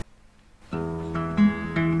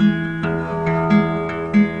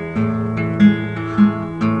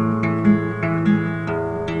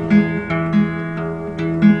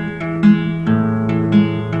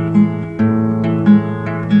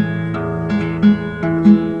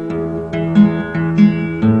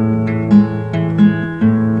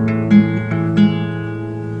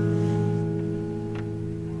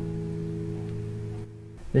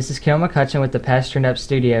This is Kale McCutcheon with the Pastured Up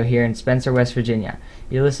Studio here in Spencer, West Virginia.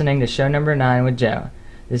 You're listening to show number 9 with Joe.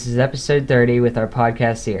 This is episode 30 with our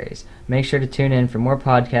podcast series. Make sure to tune in for more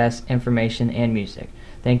podcasts, information, and music.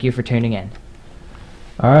 Thank you for tuning in.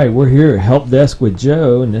 All right, we're here at Help Desk with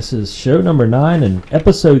Joe, and this is show number 9 and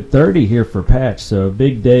episode 30 here for Patch. So a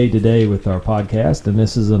big day today with our podcast, and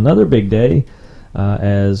this is another big day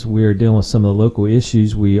as we're dealing with some of the local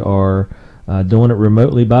issues. We are doing it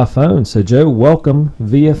remotely by phone. So, Joe, welcome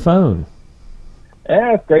via phone.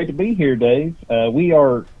 Yeah, it's great to be here, Dave. We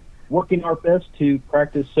are working our best to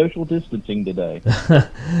practice social distancing today.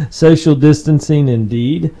 Social distancing,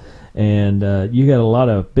 indeed. And you got a lot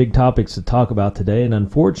of big topics to talk about today. And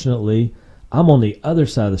unfortunately, I'm on the other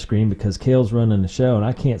side of the screen because Kale's running the show, and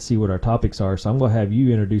I can't see what our topics are. So I'm going to have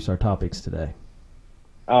you introduce our topics today.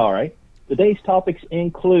 All right. Today's topics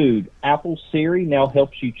include Apple Siri now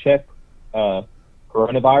helps you check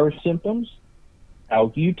coronavirus symptoms,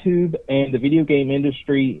 how YouTube and the video game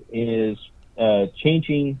industry is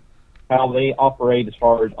changing how they operate as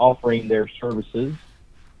far as offering their services.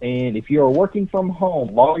 And if you are working from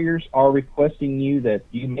home, lawyers are requesting you that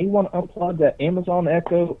you may want to unplug that Amazon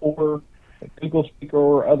Echo or Google Speaker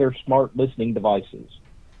or other smart listening devices.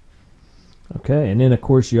 Okay, and then, of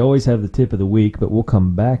course, you always have the tip of the week, but we'll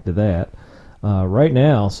come back to that right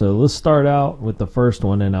now. So let's start out with the first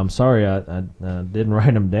one, and I'm sorry I didn't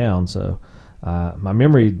write them down, so my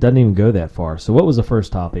memory doesn't even go that far. So what was the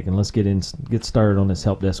first topic? And let's get started on this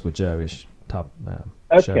Help Desk with Joe-ish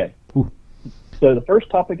Okay. Show. So the first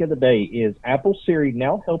topic of the day is Apple Siri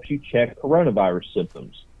now helps you check coronavirus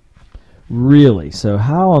symptoms. Really? So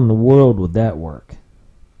how in the world would that work?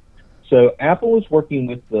 So Apple is working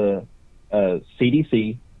with the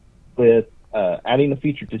CDC with adding a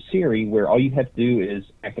feature to Siri where all you have to do is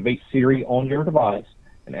activate Siri on your device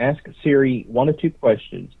and ask Siri one of two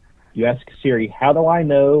questions. You ask Siri, how do I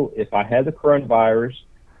know if I have the coronavirus?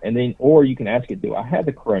 And then, or you can ask it, do I have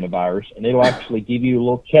the coronavirus? And it'll actually give you a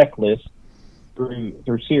little checklist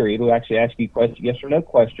through Siri. It'll actually ask you yes or no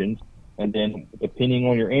questions, and then depending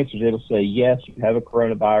on your answers, it'll say yes, you have a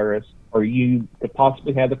coronavirus, or you could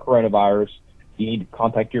possibly have the coronavirus. You need to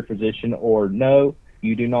contact your physician, or no,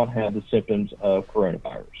 you do not have the symptoms of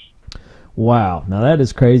coronavirus. Wow, now that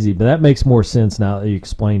is crazy, but that makes more sense now that you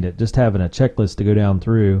explained it. Just having a checklist to go down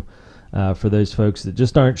through for those folks that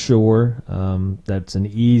just aren't sure, that's an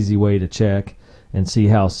easy way to check and see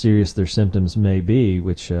how serious their symptoms may be,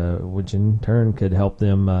 which in turn could help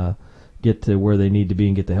them get to where they need to be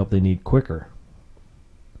and get the help they need quicker.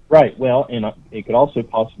 Right. Well, and it could also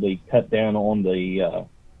possibly cut down on the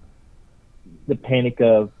panic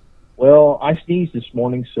of, well, I sneezed this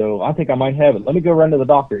morning, so I think I might have it. Let me go run to the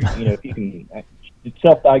doctor. If you can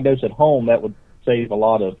self-diagnose at home, that would save a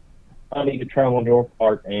lot of money to travel on your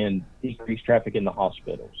part and decrease traffic in the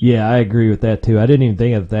hospitals. Yeah, I agree with that too. I didn't even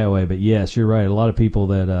think of it that way, but yes, you're right. A lot of people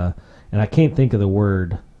that, and I can't think of the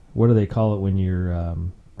word. What do they call it when you're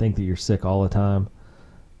think that you're sick all the time?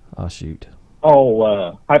 Oh shoot.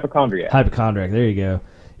 Hypochondriac. Hypochondriac. There you go.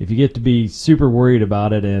 If you get to be super worried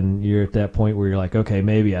about it, and you're at that point where you're like, okay,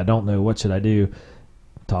 maybe I don't know, what should I do?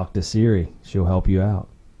 Talk to Siri. She'll help you out,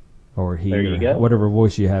 or he, there you go. Whatever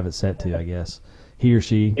voice you have it set to, I guess. He or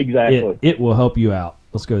she, exactly. It will help you out.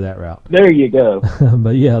 Let's go that route. There you go.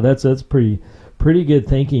 But yeah, that's pretty good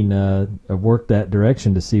thinking. Work that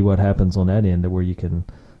direction to see what happens on that end, to where you can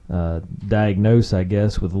diagnose, I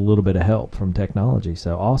guess, with a little bit of help from technology.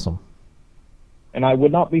 So awesome. And I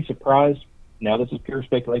would not be surprised. Now, this is pure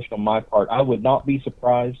speculation on my part. I would not be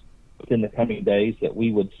surprised within the coming days that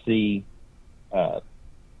we would see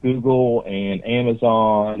Google and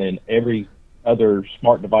Amazon and every other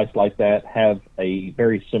smart device like that have a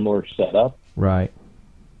very similar setup. Right.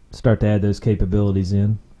 Start to add those capabilities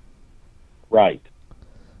in. Right.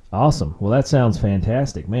 Awesome. Well, that sounds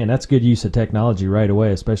fantastic. Man, that's good use of technology right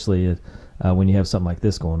away, especially when you have something like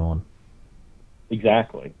this going on.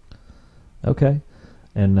 Exactly. Okay.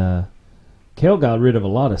 And Kel got rid of a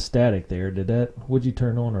lot of static there. Would you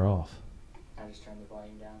turn on or off? I just turned the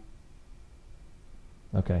volume down.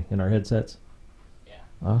 Okay. In our headsets? Yeah.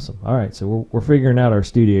 Awesome. All right. So we're figuring out our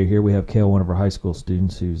studio here. We have Kel, one of our high school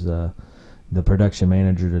students, who's the production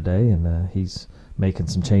manager today, and he's making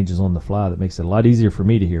some changes on the fly that makes it a lot easier for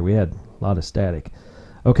me to hear. We had a lot of static.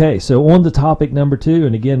 Okay, so on to topic number 2,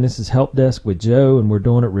 and again, this is Help Desk with Joe, and we're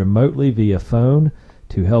doing it remotely via phone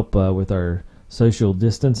to help with our social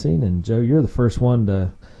distancing. And Joe, you're the first one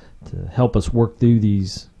to help us work through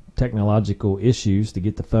these technological issues to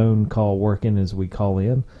get the phone call working as we call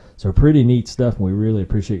in. So pretty neat stuff, and we really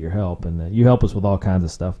appreciate your help. And you help us with all kinds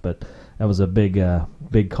of stuff, but that was a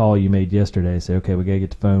big call you made yesterday. Say, okay, we got to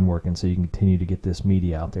get the phone working so you can continue to get this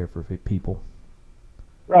media out there for people.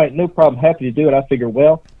 Right, no problem. Happy to do it. I figure,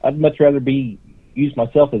 well, I'd much rather use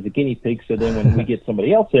myself as a guinea pig, so then when we get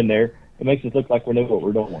somebody else in there, it makes us look like we know what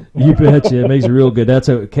we're doing. You betcha. It makes it real good. That's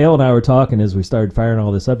what Cale and I were talking as we started firing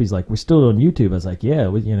all this up. He's like, we're still on YouTube. I was like, yeah,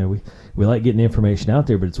 we like getting information out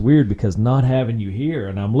there, but it's weird because not having you here,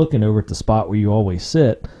 and I'm looking over at the spot where you always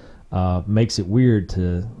sit, makes it weird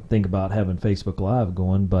to think about having Facebook Live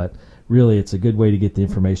going, but really it's a good way to get the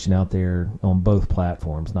information out there on both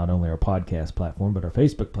platforms, not only our podcast platform, but our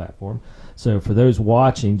Facebook platform. So for those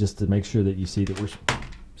watching, just to make sure that you see that we're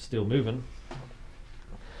still moving.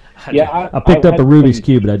 Yeah, I picked up a Rubik's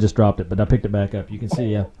Cube, but I just dropped it, but I picked it back up. You can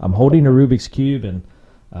see I'm holding a Rubik's Cube, and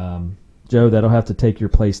Joe, that'll have to take your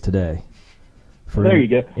place today. There you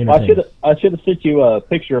go. Well, I should have sent you a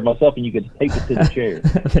picture of myself, and you could take it to the chair.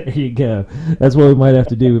 There you go. That's what we might have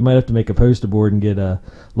to do. We might have to make a poster board and get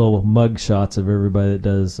little mug shots of everybody that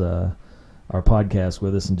does our podcast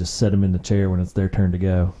with us, and just set them in the chair when it's their turn to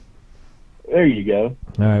go. There you go.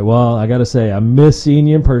 All right. Well, I got to say, I miss seeing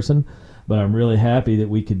you in person, but I'm really happy that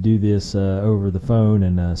we could do this over the phone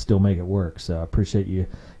and still make it work. So I appreciate you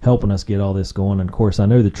helping us get all this going. And, of course, I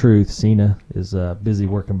know the truth. Cena is busy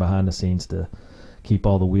working behind the scenes to keep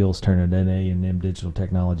all the wheels turning at A&M Digital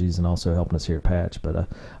Technologies and also helping us here at Patch. But all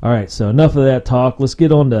right, so enough of that talk. Let's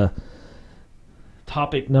get on to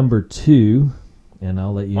topic number 2, and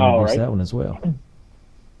I'll let you introduce that one as well.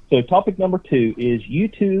 So topic number 2 is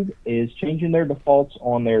YouTube is changing their defaults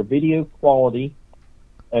on their video quality,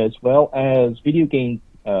 as well as video game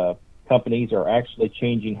companies are actually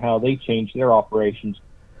changing how they change their operations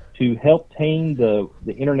to help tame the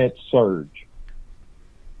internet surge.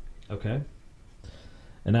 Okay.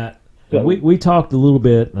 And we talked a little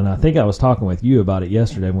bit, and I think I was talking with you about it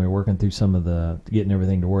yesterday when we were working through some of getting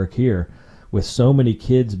everything to work here. With so many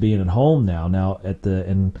kids being at home now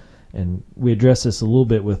and we addressed this a little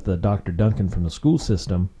bit with Dr. Duncan from the school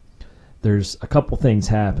system. There's a couple things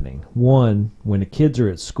happening. One, when the kids are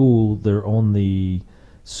at school, they're on the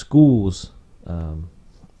school's,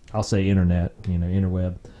 I'll say internet,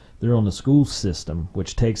 interweb. They're on the school system,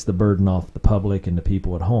 which takes the burden off the public and the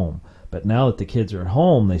people at home. But now that the kids are at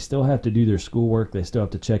home, they still have to do their schoolwork. They still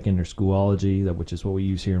have to check in their Schoology, which is what we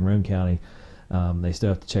use here in Roane County. They still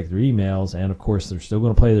have to check their emails, and, of course, they're still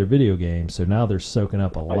going to play their video games. So now they're soaking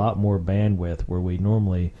up a lot more bandwidth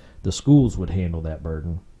where the schools would handle that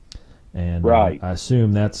burden. And I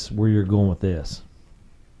assume that's where you're going with this.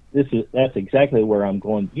 That's exactly where I'm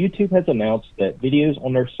going. YouTube has announced that videos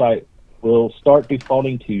on their site will start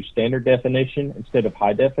defaulting to standard definition instead of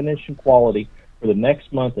high definition quality for the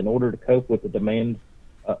next month in order to cope with the demand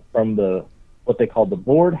from what they call the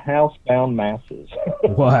bored house-bound masses.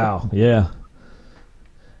 Wow, yeah.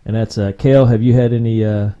 And that's Cale. Have you had any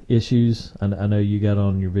issues? I know you got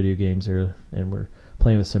on your video games there, and we're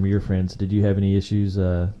playing with some of your friends. Did you have any issues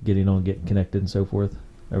getting connected and so forth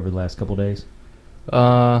over the last couple of days?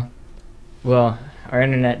 Well, our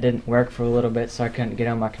internet didn't work for a little bit, so I couldn't get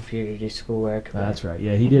on my computer to do schoolwork. That's right.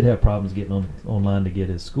 Yeah, he did have problems getting online to get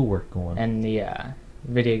his schoolwork going. And the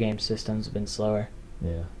video game system's been slower.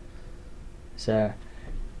 Yeah. So,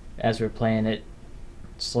 as we're playing, it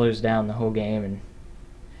slows down the whole game, and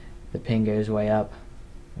the ping goes way up.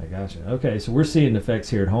 I gotcha. Okay, so we're seeing effects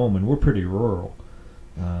here at home, and we're pretty rural.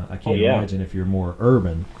 I can't imagine if you're more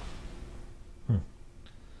urban.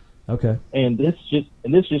 Okay. And this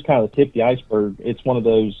just kind of the tip of the iceberg. It's one of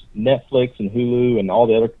those Netflix and Hulu and all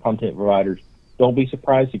the other content providers. Don't be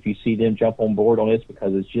surprised if you see them jump on board on this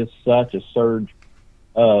because it's just such a surge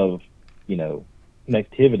of,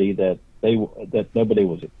 connectivity that nobody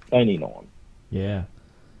was planning on. Yeah.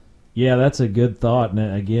 Yeah, that's a good thought.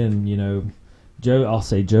 And again, Joe, I'll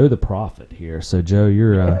say Joe the prophet here. So Joe,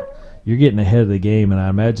 you're getting ahead of the game, and I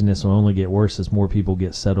imagine this will only get worse as more people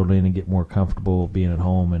get settled in and get more comfortable being at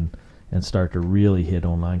home and start to really hit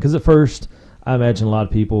online. Because at first, I imagine a lot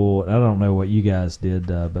of people, I don't know what you guys did,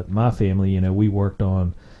 but my family,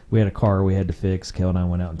 we had a car we had to fix. Kel and I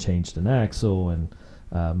went out and changed an axle and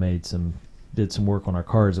did some work on our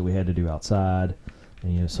cars that we had to do outside,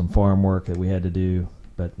 and some farm work that we had to do.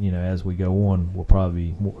 But as we go on, we'll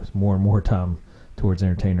probably be more and more time towards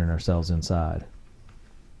entertaining ourselves inside.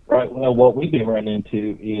 Right. Well, what we've been running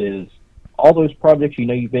into is all those projects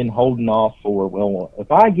you've been holding off for. Well,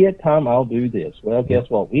 if I get time, I'll do this. Well, guess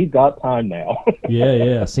what? We've got time now.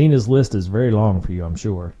 Yeah. Cena's list is very long for you, I'm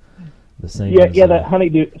sure. The same. Yeah, as, that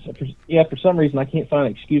honeydew. For some reason I can't find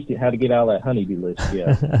an excuse to how to get out of that honeydew list.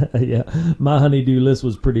 Yeah. Yeah, my honeydew list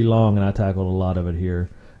was pretty long, and I tackled a lot of it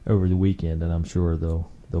here over the weekend, and I'm sure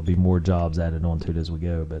there'll be more jobs added onto it as we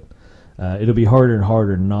go. But it'll be harder and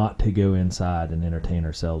harder not to go inside and entertain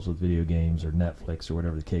ourselves with video games or Netflix or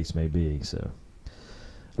whatever the case may be. So,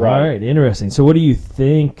 Right. All right, interesting. So, what do you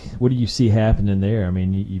think? What do you see happening there? I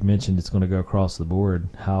mean, you mentioned it's going to go across the board.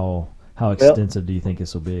 How extensive do you think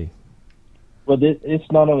this will be? Well, it's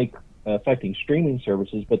not only affecting streaming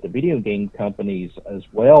services, but the video game companies as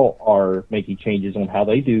well are making changes on how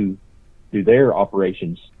they do their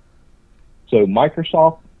operations. So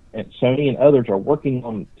Microsoft and Sony and others are working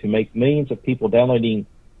on to make millions of people downloading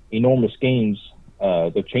enormous games.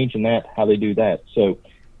 They're changing how they do that. So,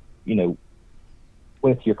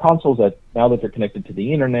 with your consoles now that they're connected to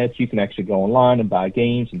the internet, you can actually go online and buy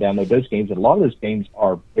games and download those games. And a lot of those games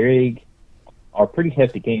are pretty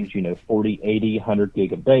hefty games, 40, 80, 100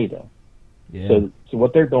 gig of data. Yeah. So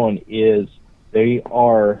what they're doing is they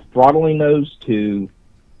are throttling those to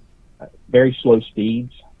very slow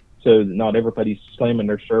speeds. So not everybody's slamming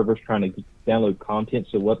their servers trying to download content.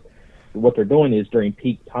 So what they're doing is during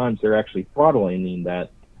peak times, they're actually throttling that,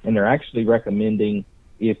 and they're actually recommending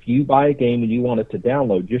if you buy a game and you want it to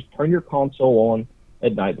download, just turn your console on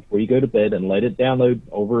at night before you go to bed and let it download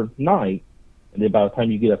overnight. And then by the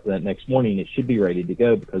time you get up that next morning, it should be ready to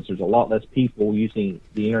go, because there's a lot less people using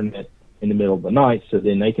the internet in the middle of the night, so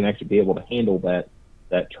then they can actually be able to handle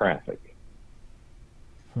that traffic.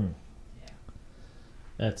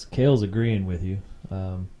 That's Cale's agreeing with you.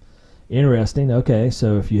 Interesting. Okay,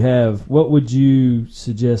 so if you have, what would you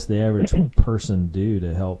suggest the average person do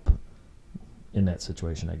to help in that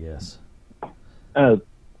situation, I guess?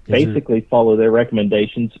 Basically follow their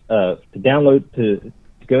recommendations to download, to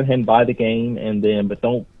go ahead and buy the game, but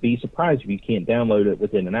don't be surprised if you can't download it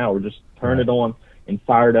within an hour. Just turn it on and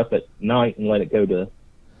fire it up at night and let it go to,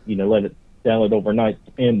 let it download overnight.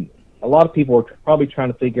 And a lot of people are probably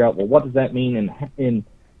trying to figure out, well, what does that mean, and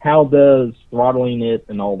how does throttling it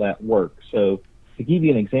and all that work? So to give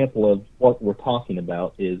you an example of what we're talking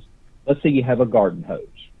about is, let's say you have a garden hose,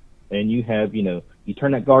 and you have, you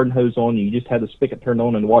turn that garden hose on, and you just have the spigot turned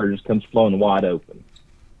on, and the water just comes flowing wide open.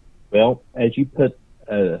 Well, as you put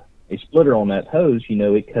a splitter on that hose,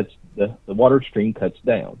 it cuts the water stream cuts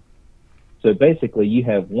down. So basically, you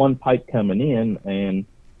have one pipe coming in, and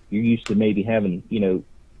you're used to maybe having,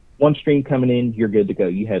 one stream coming in, you're good to go.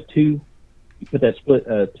 You have two. You put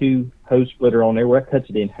that two hose splitter on there, where it cuts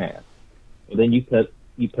it in half. Well, then you put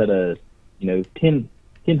a 10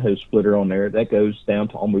 hose splitter on there, that goes down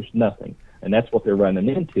to almost nothing, and that's what they're running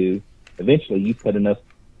into. Eventually, you put enough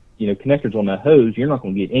connectors on that hose, you're not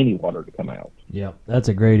going to get any water to come out. Yeah, that's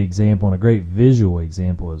a great example and a great visual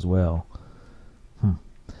example as well.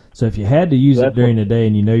 So if you had to use it during the day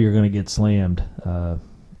and you're going to get slammed,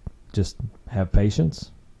 just have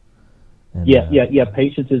patience. And,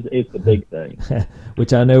 patience is the big thing.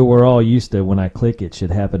 Which I know we're all used to. When I click, it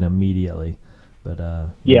should happen immediately. But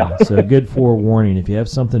so a good forewarning. If you have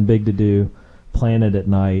something big to do, plan it at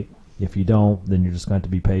night. If you don't, then you're just going to have to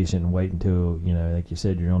be patient and wait until, like you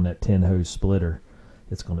said, you're on that 10 hose splitter.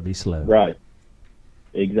 It's going to be slow. Right.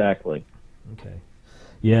 Exactly. Okay.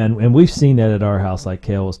 Yeah, and we've seen that at our house. Like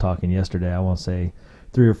Cale was talking yesterday, I want to say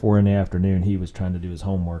 3 or 4 in the afternoon, he was trying to do his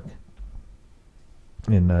homework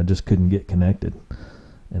and just couldn't get connected.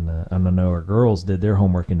 And I know our girls did their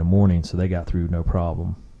homework in the morning, so they got through no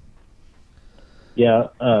problem. Yeah,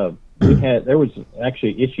 there was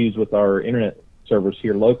actually issues with our internet servers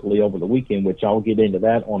here locally over the weekend, which I'll get into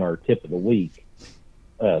that on our tip of the week.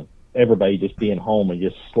 Everybody just being home and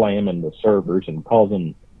just slamming the servers and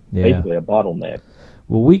causing basically a bottleneck.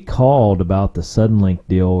 Well, we called about the Suddenlink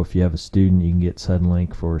deal. If you have a student, you can get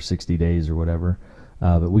Suddenlink for 60 days or whatever,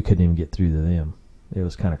 but we couldn't even get through to them. It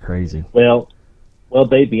was kind of crazy. Well,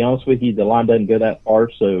 Dave, be honest with you, the line doesn't go that far,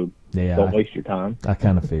 so don't waste your time. I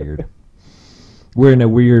kind of figured. We're in a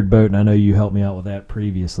weird boat, and I know you helped me out with that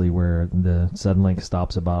previously, where the Suddenlink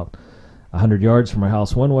stops about 100 yards from our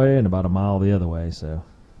house one way and about a mile the other way, so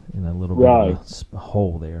in a little bit of a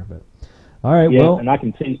hole there. But all right, well, and I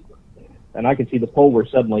can see the pole we're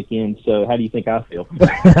Suddenlink in. So how do you think I feel?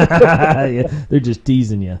 Yeah, they're just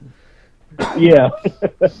teasing you. Yeah.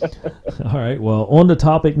 All right. Well, on to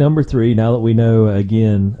topic number 3. Now that we know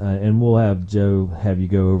again, and we'll have Joe have you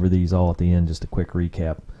go over these all at the end. Just a quick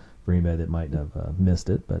recap for anybody that might have missed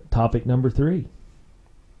it. But topic number 3.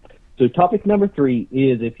 So topic number 3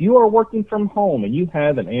 is, if you are working from home and you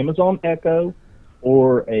have an Amazon Echo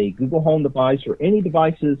or a Google Home device or any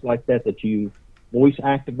devices like that you voice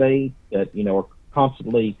activate, that are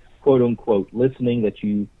constantly quote unquote listening, that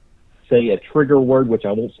you say a trigger word, which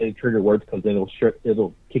I won't say trigger words because then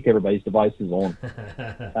it'll kick everybody's devices on.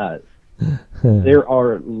 There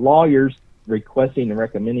are lawyers requesting and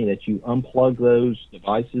recommending that you unplug those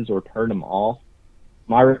devices or turn them off.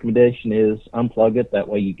 My recommendation is unplug it. That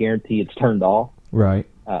way you guarantee it's turned off. Right.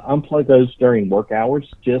 Unplug those during work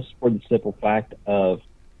hours just for the simple fact of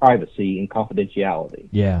privacy and confidentiality.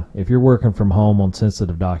 Yeah. If you're working from home on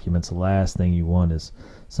sensitive documents, the last thing you want is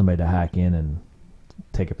somebody to hack in and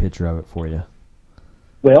take a picture of it for you.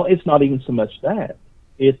 Well, it's not even so much that.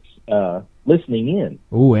 It's listening in.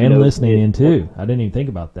 Ooh, and listening in too. I didn't even think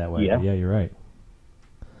about it that way. Yeah. Yeah, you're right.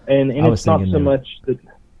 And it's not so much that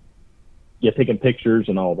taking pictures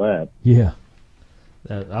and all that. Yeah.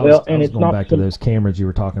 I was it's going not back to those cameras you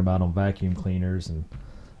were talking about on vacuum cleaners and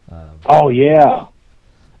oh yeah,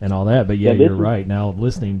 and all that. But yeah, you're is, right. Now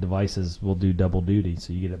listening devices will do double duty,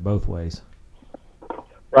 so you get it both ways.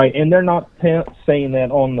 Right, and they're not saying that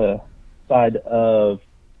on the side of,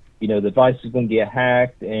 the device is going to get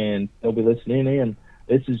hacked and they'll be listening in.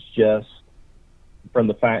 This is just from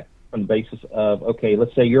the basis of, okay,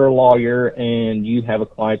 let's say you're a lawyer and you have a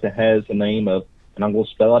client that has the name of, and I'm going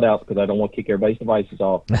to spell it out because I don't want to kick everybody's devices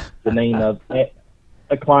off, the name of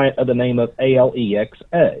a client of the name of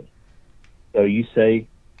Alexa. So you say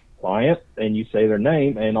client and you say their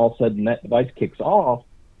name, and all of a sudden that device kicks off,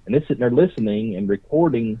 and it's sitting there listening and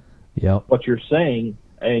recording what you're saying,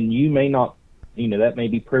 and you may not, that may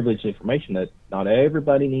be privileged information that not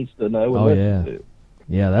everybody needs to know and listen to.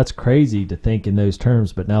 Yeah, that's crazy to think in those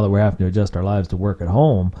terms, but now that we're having to adjust our lives to work at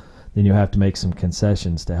home, then you'll have to make some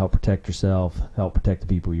concessions to help protect yourself, help protect the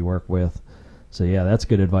people you work with. So yeah, that's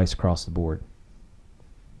good advice across the board.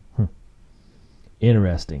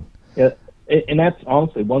 Interesting. Yeah, and that's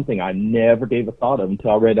honestly one thing I never gave a thought of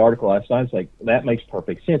until I read the article last night. It's like, that makes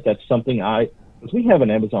perfect sense. That's something because we have an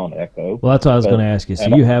Amazon Echo. Well, that's what I was going to ask you.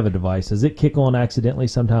 So you have a device. Does it kick on accidentally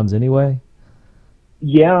sometimes anyway?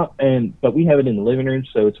 Yeah, but we have it in the living room,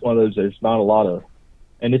 so it's one of those, there's not a lot of,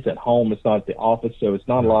 and it's at home, it's not at the office, so it's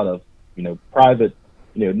not a lot of, private,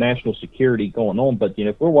 national security going on. But,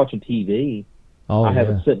 if we're watching TV, I have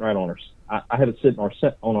it sitting right on I have it sitting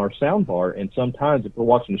on our sound bar, and sometimes if we're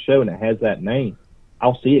watching a show and it has that name,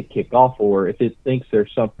 I'll see it kick off, or if it thinks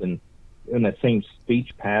there's something in that same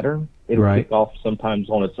speech pattern, it'll kick off sometimes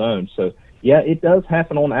on its own. So, yeah, it does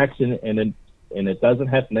happen on accident, and it doesn't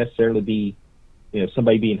have to necessarily be,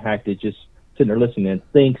 somebody being hacked. It just sitting there listening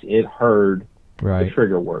and thinks it heard the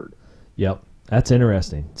trigger word. Yep, that's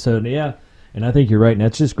interesting. So, yeah, and I think you're right, and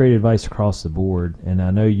that's just great advice across the board. And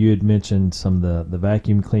I know you had mentioned some of the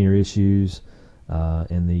vacuum cleaner issues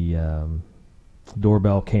and the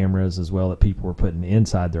doorbell cameras as well that people were putting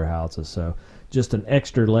inside their houses. So just an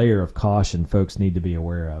extra layer of caution folks need to be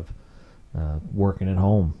aware of. Working at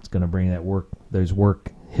home, it's going to bring those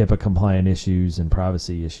work HIPAA compliant issues and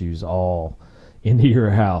privacy issues all into your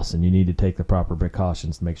house, and you need to take the proper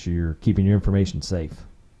precautions to make sure you're keeping your information safe.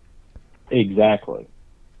 Exactly.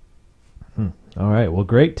 All right. Well,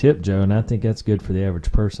 great tip, Joe, and I think that's good for the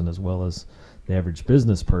average person as well as the average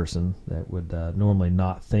business person that would normally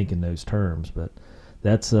not think in those terms. But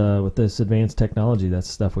that's with this advanced technology, that's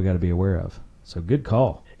stuff we got to be aware of. So good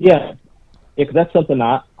call. Yeah, because that's something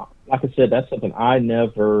like I said, that's something I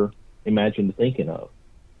never imagined thinking of.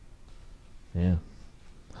 Yeah.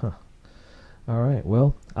 Huh. All right.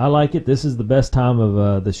 Well, I like it. This is the best time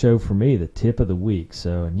of the show for me, the tip of the week.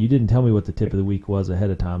 So, and you didn't tell me what the tip of the week was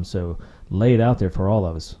ahead of time, so lay it out there for all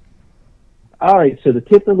of us. All right. So the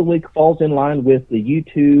tip of the week falls in line with the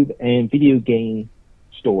YouTube and video game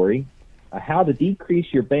story, how to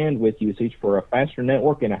decrease your bandwidth usage for a faster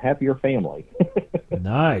network and a happier family.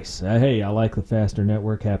 Nice. Hey, I like the faster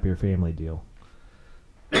network, happier family deal.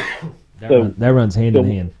 That runs hand in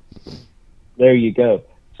hand. There you go.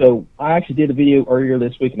 So I actually did a video earlier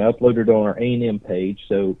this week, and I uploaded it on our A&M page.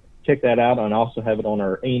 So check that out. And I also have it on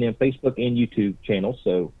our A&M Facebook and YouTube channel.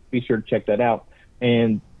 So be sure to check that out.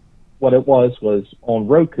 And what it was on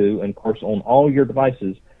Roku, and of course on all your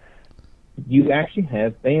devices, you actually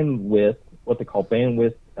have bandwidth, what they call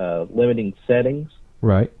bandwidth limiting settings.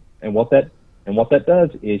 Right. And what that does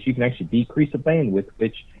is you can actually decrease the bandwidth,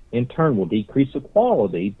 which in turn will decrease the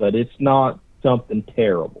quality, but it's not something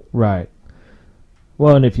terrible. Right.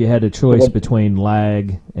 Well, and if you had a choice between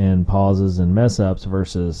lag and pauses and mess-ups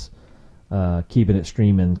versus keeping it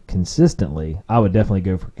streaming consistently, I would definitely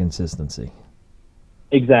go for consistency.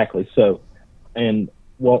 Exactly. So, and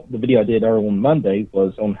the video I did earlier on Monday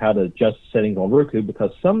was on how to adjust settings on Roku,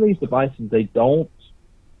 because some of these devices, they don't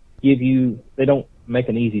make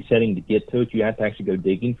an easy setting to get to it. You have to actually go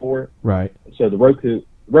digging for it. Right. So the Roku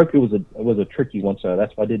was a tricky one, so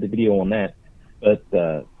that's why I did the video on that. but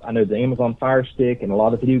I know the Amazon Fire Stick and a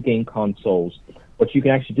lot of video game consoles, what you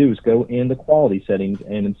can actually do is go in the quality settings,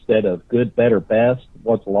 and instead of good, better, best,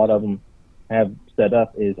 what a lot of them have set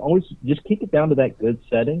up is always just keep it down to that good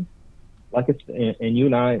setting. Like and you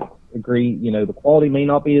and I agree, the quality may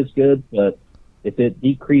not be as good, but if it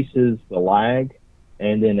decreases the lag,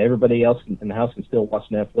 and then everybody else in the house can still watch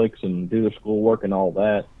Netflix and do their schoolwork and all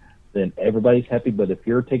that, then everybody's happy. But if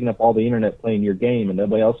you're taking up all the internet playing your game and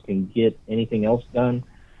nobody else can get anything else done,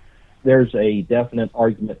 there's a definite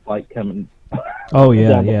argument fight coming. Oh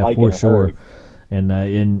yeah, for sure.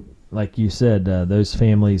 And like you said, those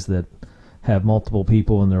families that have multiple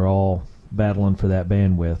people and they're all battling for that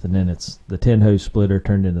bandwidth, and then it's the 10-hose splitter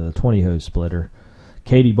turned into the 20-hose splitter.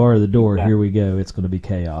 Katie, bar the door. Exactly. Here we go. It's going to be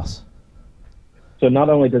chaos. So not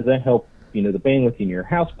only does that help, the bandwidth in your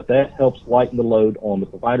house, but that helps lighten the load on the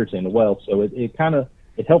provider's end as well. So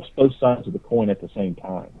it helps both sides of the coin at the same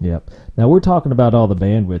time. Yep. Now we're talking about all the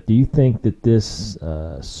bandwidth. Do you think that this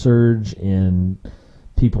surge in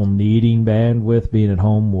people needing bandwidth being at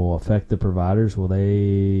home will affect the providers?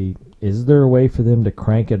 Is there a way for them to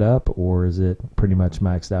crank it up, or is it pretty much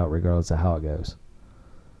maxed out regardless of how it goes?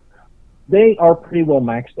 They are pretty well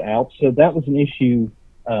maxed out. So that was an issue.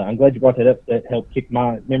 I'm glad you brought that up. That helped kick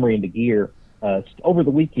my memory into gear. Over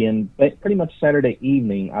the weekend, pretty much Saturday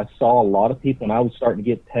evening, I saw a lot of people, and I was starting to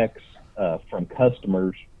get texts from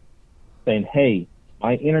customers saying, hey,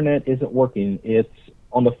 my internet isn't working. It's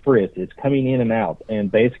on the fritz. It's coming in and out.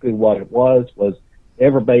 And basically what it was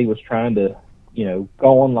everybody was trying to,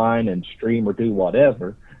 go online and stream or do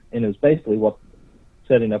whatever. And it was basically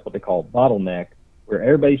setting up what they call bottleneck, where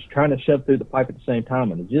everybody's trying to shove through the pipe at the same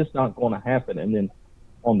time, and it's just not going to happen. And then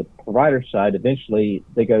on the provider side, eventually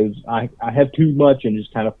they goes, I have too much, and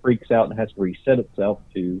just kind of freaks out and has to reset itself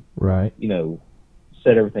to, right,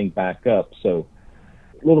 set everything back up. So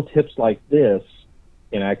little tips like this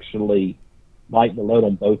can actually lighten the load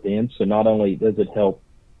on both ends. So not only does it help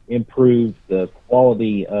improve the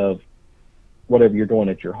quality of whatever you're doing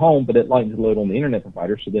at your home, but it lightens the load on the internet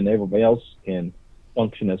provider, so then everybody else can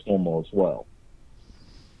function as normal as well.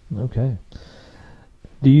 Okay.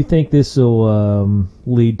 Do you think this will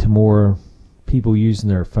lead to more people using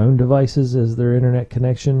their phone devices as their internet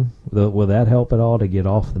connection? Will that help at all to get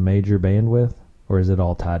off the major bandwidth, or is it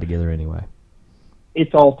all tied together anyway?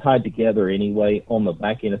 It's all tied together anyway on the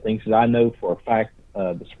back end of things. I know for a fact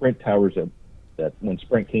the Sprint towers that when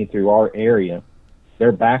Sprint came through our area,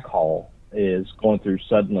 their backhaul is going through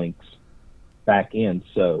Sudlink's back end.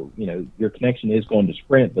 So, your connection is going to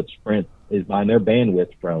Sprint, but Sprint is buying their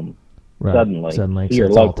bandwidth from Suddenlink. Suddenlink, so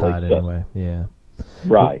it's all tied anyway. Yeah.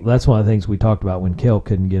 Right. Well, that's one of the things we talked about when Kel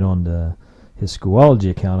couldn't get onto his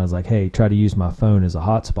Schoology account. I was like, hey, try to use my phone as a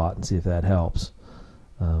hotspot and see if that helps.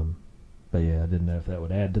 But yeah, I didn't know if that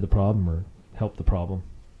would add to the problem or help the problem.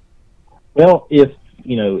 Well, if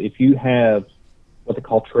you have what they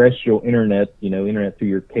call terrestrial internet, internet through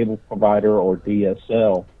your cable provider or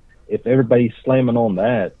DSL, if everybody's slamming on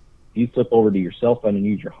that, you flip over to your cell phone and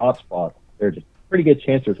use your hotspot, there's a pretty good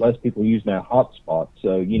chance there's less people using that hotspot.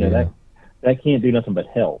 So, that can't do nothing but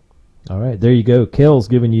help. All right, there you go. Kel's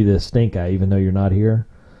giving you the stink eye, even though you're not here,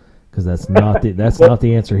 because that's not not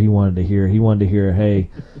the answer he wanted to hear. He wanted to hear, hey,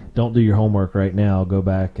 don't do your homework right now. Go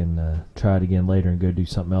back and try it again later and go do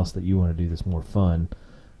something else that you want to do that's more fun.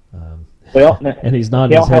 And he's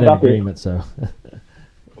nodding his head in agreement. So,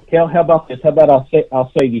 Kel, how about this? How about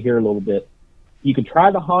I'll save you here a little bit. You can try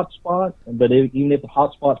the hotspot, but even if the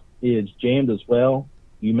hotspot is jammed as well,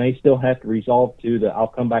 you may still have to resolve to the I'll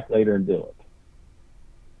come back later and do it.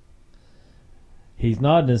 He's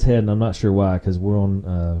nodding his head, and I'm not sure why, because we're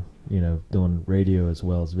on, doing radio as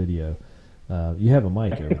well as video. You have a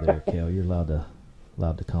mic over there, Kel. You're allowed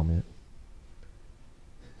to comment.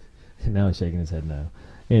 Now he's shaking his head no.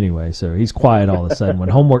 Anyway, so he's quiet all of a sudden. When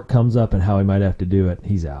homework comes up and how he might have to do it,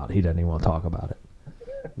 he's out. He doesn't even want to talk about it.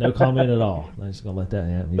 No comment at all. I'm just gonna let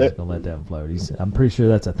that. He's just gonna let that float. I'm pretty sure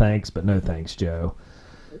that's a thanks, but no thanks, Joe.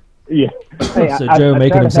 Yeah. Hey, so Joe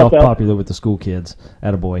making himself popular with the school kids.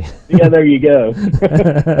 Attaboy. Yeah, there you go.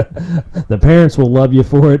 The parents will love you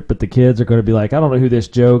for it, but the kids are going to be like, I don't know who this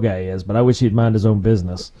Joe guy is, but I wish he'd mind his own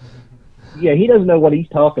business. Yeah, he doesn't know what he's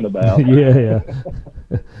talking about. Yeah.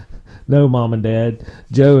 No, Mom and Dad.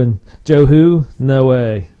 Joe who? No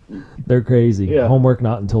way. They're crazy. Yeah. Homework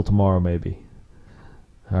not until tomorrow, maybe.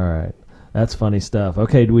 All right. That's funny stuff.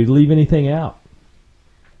 Okay, do we leave anything out?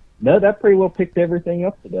 No, that pretty well picked everything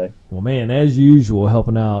up today. Well, man, as usual,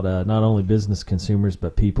 helping out not only business consumers,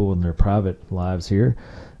 but people in their private lives here,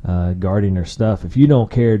 guarding their stuff. If you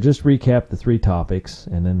don't care, just recap the 3 topics,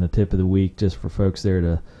 and then the tip of the week just for folks there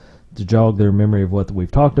to to jog their memory of what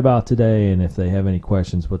we've talked about today, and if they have any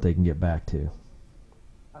questions, what they can get back to.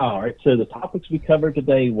 All right. So the topics we covered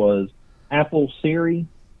today was Apple Siri,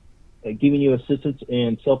 giving you assistance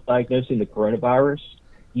in self-diagnosing the coronavirus.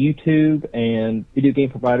 YouTube and video game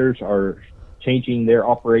providers are changing their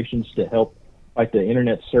operations to help fight the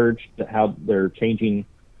internet surge, to how they're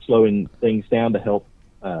slowing things down to help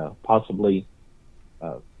possibly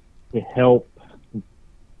to help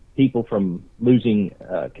people from losing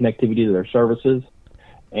connectivity to their services.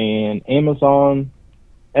 And Amazon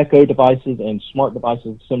Echo devices and smart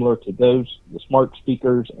devices similar to those, the smart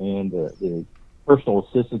speakers and the personal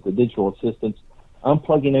assistants, the digital assistants,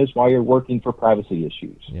 unplugging those while you're working for privacy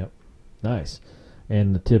issues. Yep. Nice.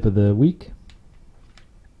 And the tip of the week?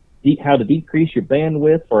 How to decrease your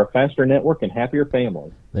bandwidth for a faster network and happier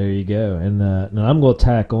family. There you go. And now I'm going to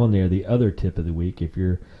tack on there the other tip of the week. If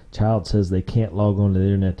your child says they can't log on to the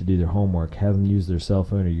internet to do their homework, have them use their cell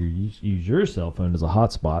phone, or use your cell phone as a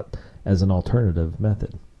hotspot as an alternative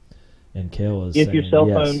method. And Kale is if your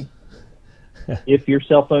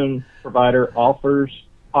cell phone provider offers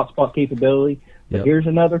hotspot capability. But here's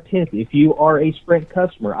another tip. If you are a Sprint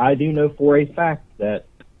customer, I do know for a fact that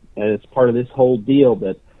it's part of this whole deal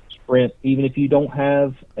that Sprint, even if you don't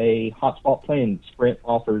have a hotspot plan, Sprint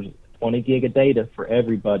offers 20 gig of data for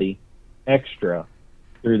everybody extra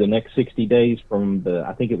through the next 60 days from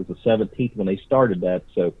I think it was the 17th when they started that.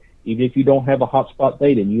 So even if you don't have a hotspot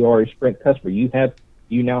data and you are a Sprint customer, you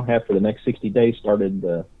now have for the next 60 days started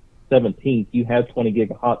the 17th, you have 20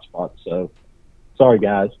 gig of hotspot. So sorry,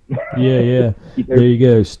 guys. Yeah. There you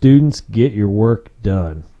go. Students, get your work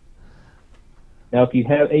done. Now, if you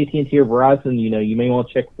have AT&T or Verizon, you may want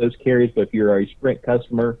to check with those carriers, but if you're a Sprint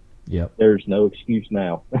customer, there's no excuse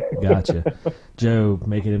now. Gotcha. Joe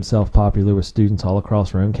making himself popular with students all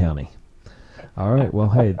across Roane County. All right. Well,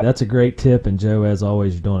 hey, that's a great tip. And, Joe, as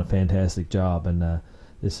always, you're doing a fantastic job. And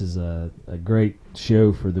this is a great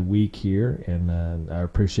show for the week here. And I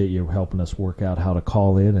appreciate you helping us work out how to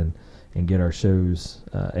call in and get our shows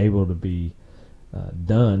able to be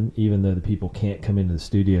done, even though the people can't come into the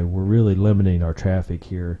studio. We're really limiting our traffic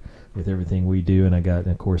here with everything we do. And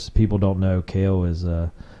of course, people don't know Kale is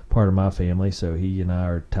part of my family, so he and I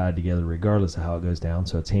are tied together regardless of how it goes down.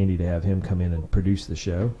 So it's handy to have him come in and produce the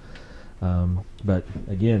show. But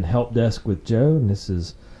again, Help Desk with Joe, and this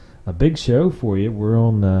is a big show for you. We're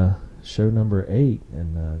on show number 8,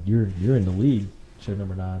 and you're in the lead. Show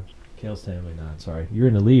number 9. Kale's telling me 9. Sorry, you're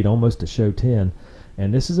in the lead, almost to show 10.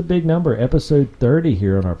 And this is a big number, episode 30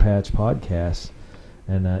 here on our Patch Podcast.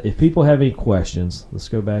 And if people have any questions, let's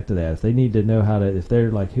go back to that. If they need to know if they're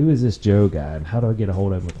like, who is this Joe guy, and how do I get a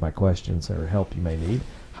hold of him with my questions or help you may need,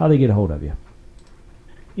 how do they get a hold of you?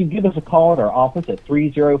 You can give us a call at our office at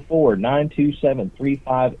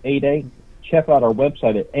 304-927-3588. Check out our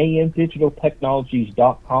website at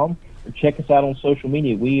amdigitaltechnologies.com, or check us out on social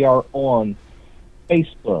media. We are on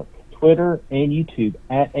Facebook, Twitter, and YouTube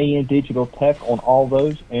at AM Digital Tech on all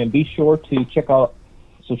those. And be sure to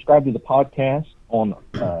subscribe to the podcast.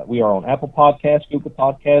 We are on Apple Podcasts, Google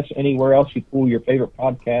Podcasts, anywhere else you pull your favorite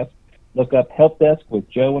podcast. Look up Help Desk with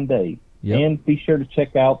Joe and Dave. Yep. And be sure to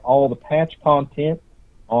check out all the Patch content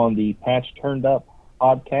on the Patch Turned Up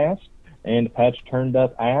podcast and the Patch Turned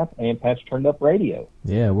Up app and Patch Turned Up radio.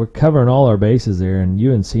 Yeah, we're covering all our bases there, and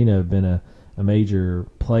you and Cena have been a major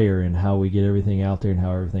player in how we get everything out there and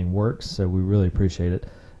how everything works, so we really appreciate it.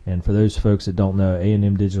 And for those folks that don't know,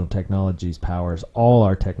 A&M Digital Technologies powers all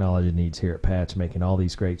our technology needs here at Patch, making all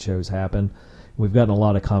these great shows happen. We've gotten a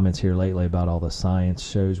lot of comments here lately about all the science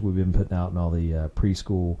shows we've been putting out and all the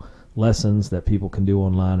preschool lessons that people can do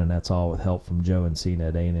online, and that's all with help from Joe and Cena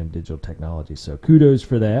at A&M Digital Technologies. So kudos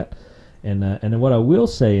for that. And then what I will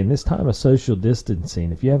say, in this time of social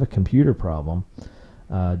distancing, if you have a computer problem,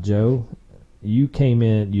 Joe, you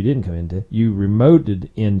remoted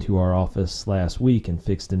into our office last week and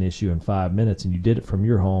fixed an issue in 5 minutes, and you did it from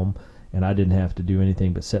your home, and I didn't have to do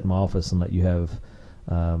anything but sit in my office and let you have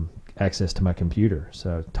access to my computer.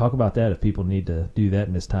 So talk about that if people need to do that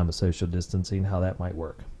in this time of social distancing, how that might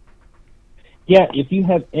work. Yeah, if you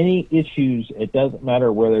have any issues, it doesn't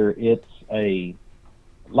matter whether it's a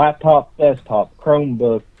laptop, desktop,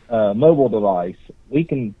 Chromebook, mobile device,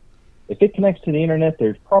 if it connects to the internet,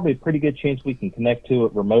 there's probably a pretty good chance we can connect to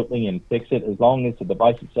it remotely and fix it, as long as the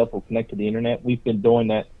device itself will connect to the internet. We've been doing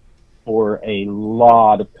that for a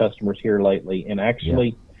lot of customers here lately. And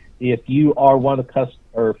actually, if you are one of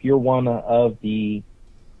the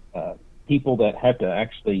people that have to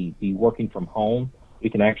actually be working from home, we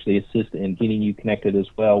can actually assist in getting you connected as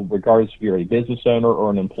well. Regardless if you're a business owner or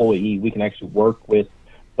an employee, we can actually work with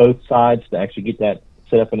both sides to actually get that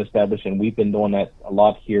set up and established, and we've been doing that a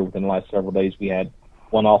lot here within the last several days. We had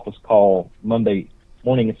one office call Monday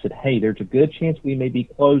morning and said, hey, there's a good chance we may be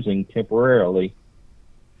closing temporarily,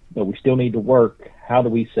 but we still need to work. How do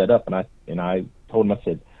we set up? And I told him, I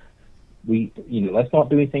said, let's not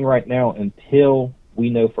do anything right now until we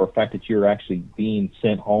know for a fact that you're actually being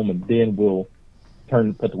sent home, and then we'll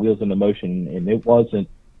put the wheels into motion. And it wasn't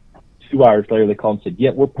 2 hours later they called and said, yeah,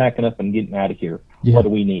 we're packing up and getting out of here. Yeah. What do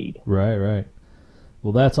we need? Right.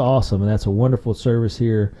 Well, that's awesome, and that's a wonderful service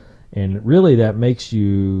here. And really that makes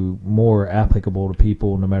you more applicable to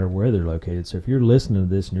people no matter where they're located. So if you're listening to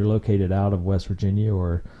this and you're located out of West Virginia,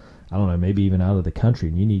 or, I don't know, maybe even out of the country,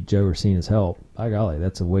 and you need Joe Racina's help, by golly,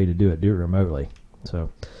 that's a way to do it. Do it remotely. So,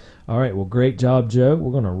 all right, well, great job, Joe.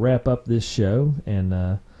 We're going to wrap up this show.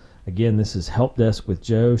 And, again, this is Help Desk with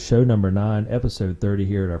Joe, show number 9, episode 30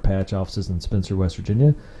 here at our patch offices in Spencer, West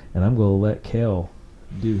Virginia. And I'm going to let Cale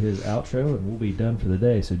do his outro, and we'll be done for the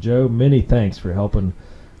day. So, Joe, many thanks for helping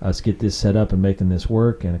us get this set up and making this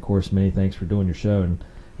work, and of course many thanks for doing your show. And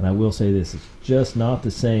I will say this, it's just not the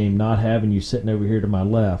same not having you sitting over here to my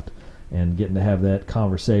left and getting to have that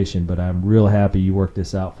conversation, but I'm real happy you worked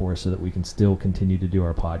this out for us so that we can still continue to do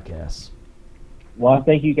our podcasts. Well, I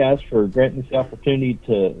thank you guys for granting this opportunity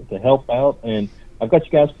to help out, and I've got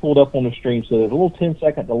you guys pulled up on the stream, so there's a little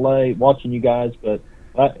 10-second delay watching you guys, but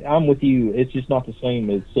I'm with you. It's just not the same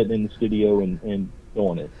as sitting in the studio and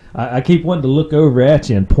doing it. I keep wanting to look over at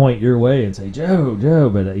you and point your way and say, Joe,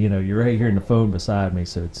 but you're right here in the phone beside me,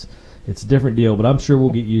 so it's a different deal, but I'm sure we'll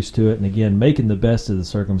get used to it. And again, making the best of the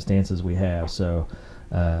circumstances we have. So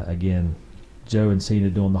again, Joe and Cena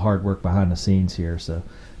doing the hard work behind the scenes here. So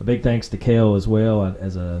a big thanks to Cale as well.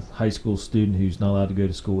 As a high school student who's not allowed to go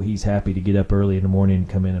to school, he's happy to get up early in the morning and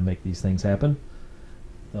come in and make these things happen.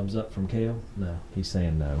 Thumbs up from Cale? No, he's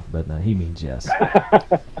saying no, but no, he means yes.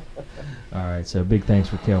 All right, so big thanks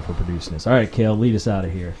for Cale for producing this. All right, Cale, lead us out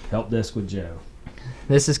of here. Help Desk with Joe.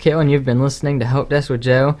 This is Cale, and you've been listening to Help Desk with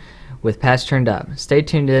Joe with Patch Turned Up. Stay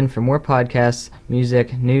tuned in for more podcasts,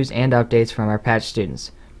 music, news, and updates from our Patch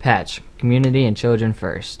students. Patch, community and children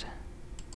first.